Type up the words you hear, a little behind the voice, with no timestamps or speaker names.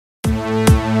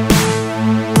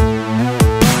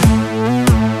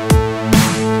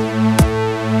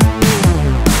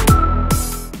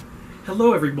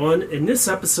everyone, in this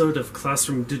episode of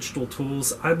Classroom Digital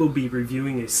Tools, I will be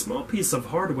reviewing a small piece of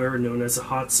hardware known as a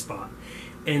hotspot.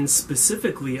 And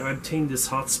specifically, I obtained this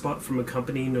hotspot from a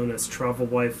company known as Travel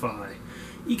WiFi.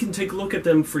 You can take a look at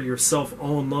them for yourself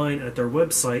online at their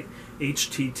website,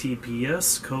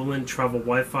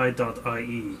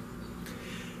 https://travelwifi.ie.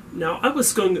 Now, I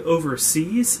was going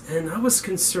overseas, and I was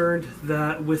concerned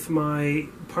that with my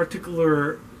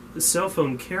particular cell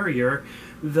phone carrier,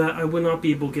 that I would not be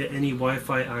able to get any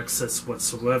Wi-Fi access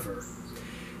whatsoever.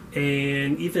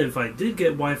 And even if I did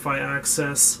get Wi-Fi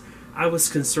access, I was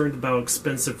concerned about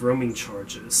expensive roaming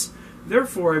charges.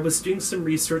 Therefore, I was doing some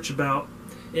research about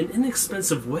an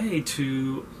inexpensive way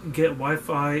to get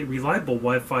reliable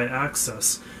Wi-Fi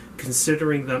access,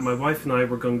 considering that my wife and I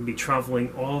were going to be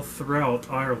traveling all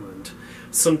throughout Ireland,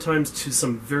 sometimes to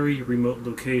some very remote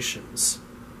locations.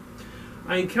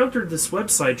 I encountered this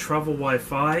website, Travel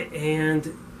WiFi,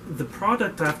 and the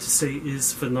product, I have to say,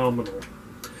 is phenomenal.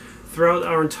 Throughout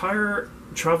our entire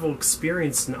travel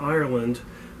experience in Ireland,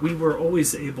 we were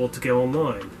always able to get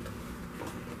online.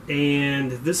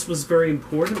 And this was very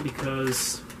important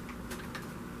because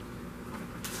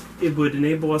it would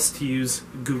enable us to use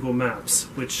Google Maps,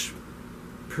 which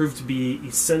proved to be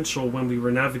essential when we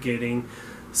were navigating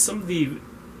some of the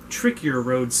trickier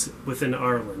roads within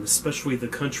Ireland, especially the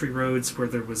country roads where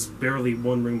there was barely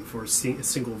one room for a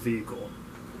single vehicle.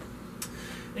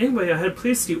 Anyway, I had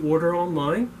placed the order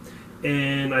online,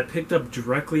 and I picked up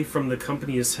directly from the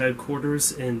company's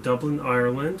headquarters in Dublin,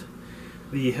 Ireland.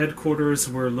 The headquarters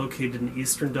were located in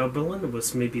eastern Dublin. It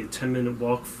was maybe a 10-minute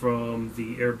walk from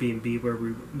the Airbnb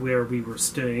where we were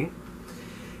staying.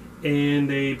 And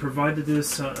they provided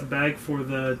us a bag for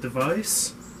the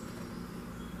device.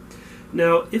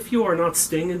 Now, if you are not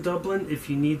staying in Dublin, if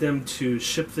you need them to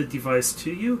ship the device to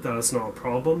you, that is not a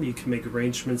problem. You can make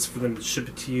arrangements for them to ship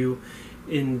it to you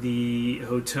in the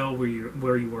hotel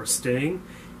where you are staying.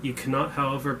 You cannot,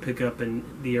 however, pick up in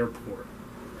the airport.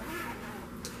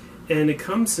 And it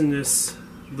comes in this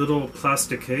little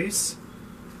plastic case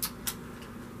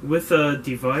with a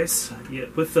device.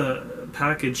 With a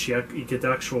package, you get the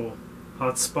actual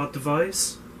hotspot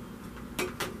device.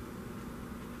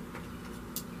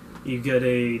 You get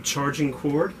a charging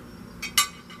cord.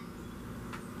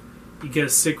 You get a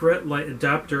cigarette light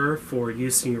adapter for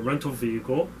use in your rental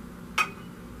vehicle.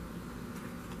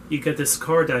 You get this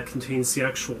card that contains the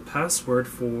actual password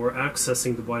for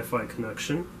accessing the Wi-Fi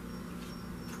connection.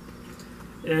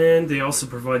 And they also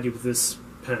provide you with this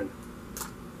pen.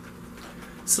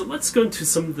 So let's go into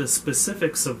some of the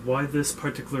specifics of why this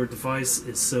particular device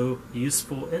is so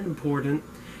useful and important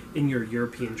in your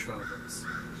European travels.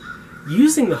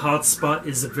 Using the hotspot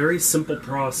is a very simple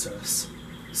process.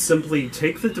 Simply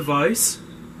take the device,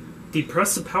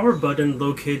 depress the power button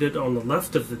located on the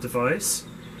left of the device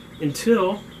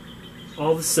until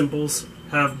all the symbols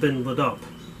have been lit up.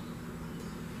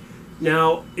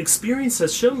 Now, experience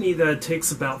has shown me that it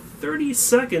takes about 30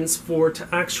 seconds for it to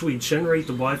actually generate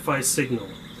the Wi-Fi signal.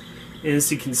 And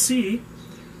as you can see,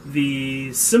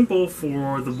 the symbol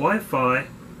for the Wi-Fi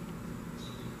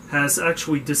has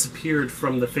actually disappeared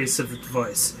from the face of the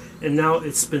device, and now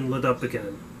it's been lit up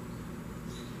again.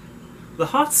 The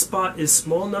hotspot is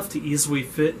small enough to easily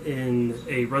fit in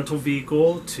a rental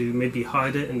vehicle, to maybe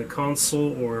hide it in the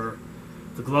console or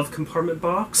the glove compartment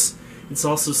box. It's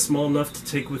also small enough to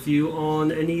take with you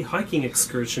on any hiking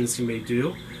excursions you may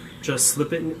do. Just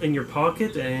slip it in your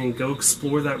pocket and go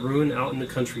explore that ruin out in the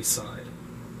countryside.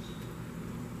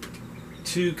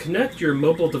 To connect your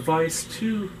mobile device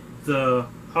to the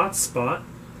hotspot,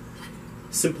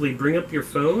 simply bring up your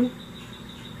phone,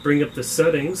 bring up the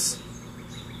settings,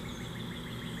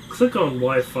 click on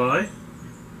Wi-Fi,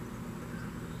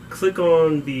 click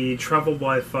on the Travel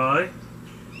Wi-Fi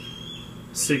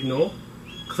signal,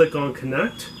 click on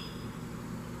Connect,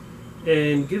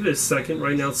 and give it a second.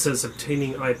 Right now it says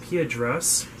obtaining IP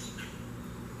address,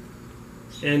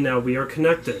 and now we are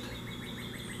connected.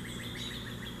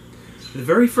 The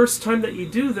very first time that you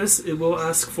do this, it will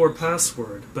ask for a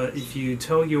password, but if you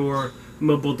tell your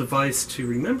mobile device to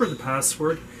remember the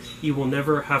password, you will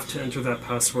never have to enter that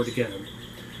password again.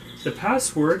 The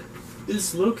password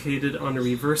is located on the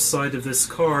reverse side of this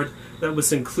card that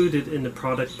was included in the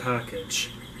product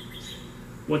package.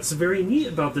 What's very neat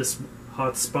about this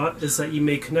hotspot is that you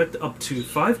may connect up to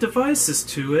 5 devices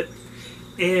to it,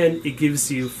 and it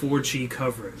gives you 4G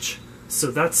coverage.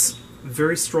 So that's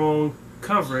very strong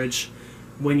coverage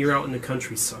when you're out in the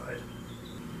countryside.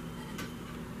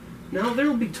 Now, there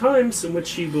will be times in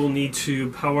which you will need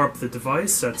to power up the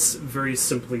device. That's very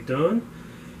simply done.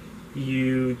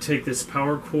 You take this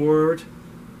power cord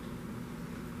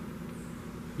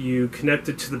You connect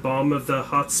it to the bottom of the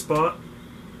hotspot,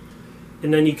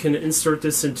 and then you can insert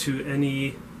this into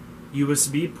any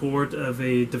USB port of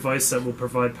a device that will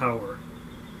provide power.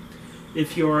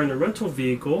 If you are in a rental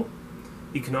vehicle,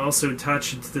 you can also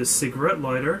attach it to the cigarette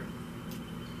lighter,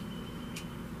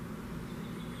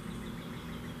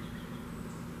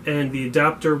 and the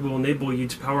adapter will enable you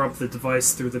to power up the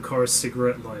device through the car's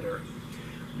cigarette lighter.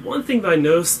 One thing that I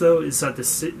noticed though is that the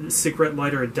cigarette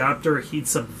lighter adapter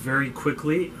heats up very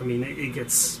quickly. I mean, it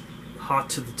gets hot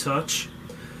to the touch.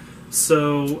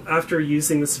 So after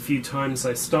using this a few times,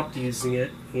 I stopped using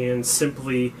it and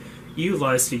simply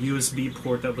utilized a USB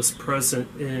port that was present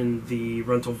in the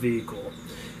rental vehicle.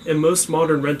 And most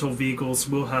modern rental vehicles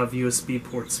will have USB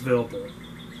ports available.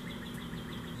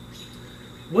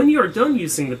 When you are done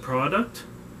using the product,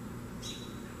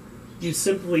 you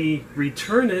simply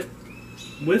return it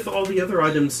with all the other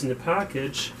items in the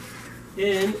package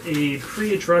in a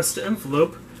pre-addressed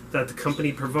envelope that the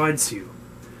company provides you.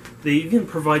 They even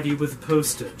provide you with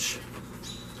postage.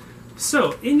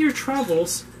 So, in your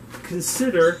travels,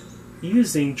 consider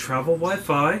using Travel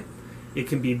Wi-Fi. It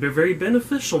can be very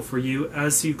beneficial for you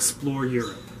as you explore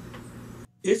Europe.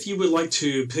 If you would like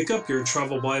to pick up your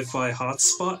Travel Wi-Fi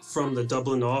hotspot from the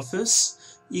Dublin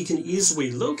office, you can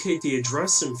easily locate the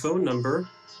address and phone number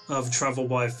of Travel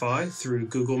Wi-Fi through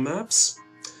Google Maps.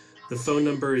 The phone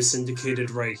number is indicated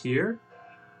right here.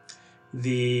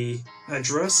 The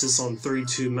address is on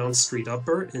 32 Mount Street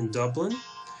Upper in Dublin.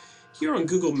 Here on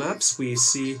Google Maps we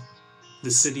see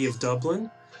the city of Dublin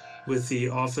with the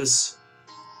office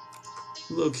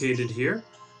located here.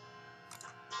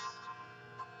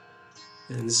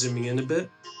 And zooming in a bit,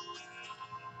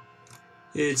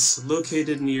 it's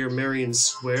located near Marion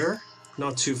Square,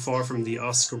 not too far from the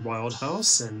Oscar Wilde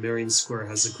house, and Marion Square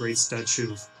has a great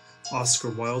statue of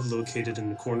Oscar Wilde located in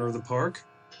the corner of the park.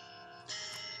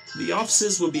 The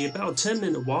offices will be about a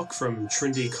 10-minute walk from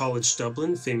Trinity College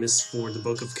Dublin, famous for the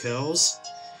Book of Kells,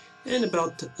 and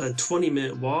about a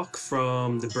 20-minute walk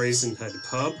from the Brazen Head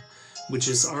pub, which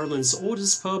is Ireland's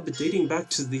oldest pub dating back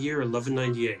to the year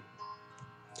 1198.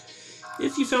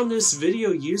 If you found this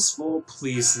video useful,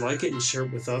 please like it and share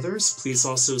it with others. Please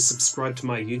also subscribe to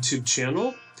my YouTube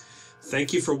channel.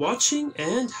 Thank you for watching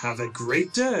and have a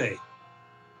great day!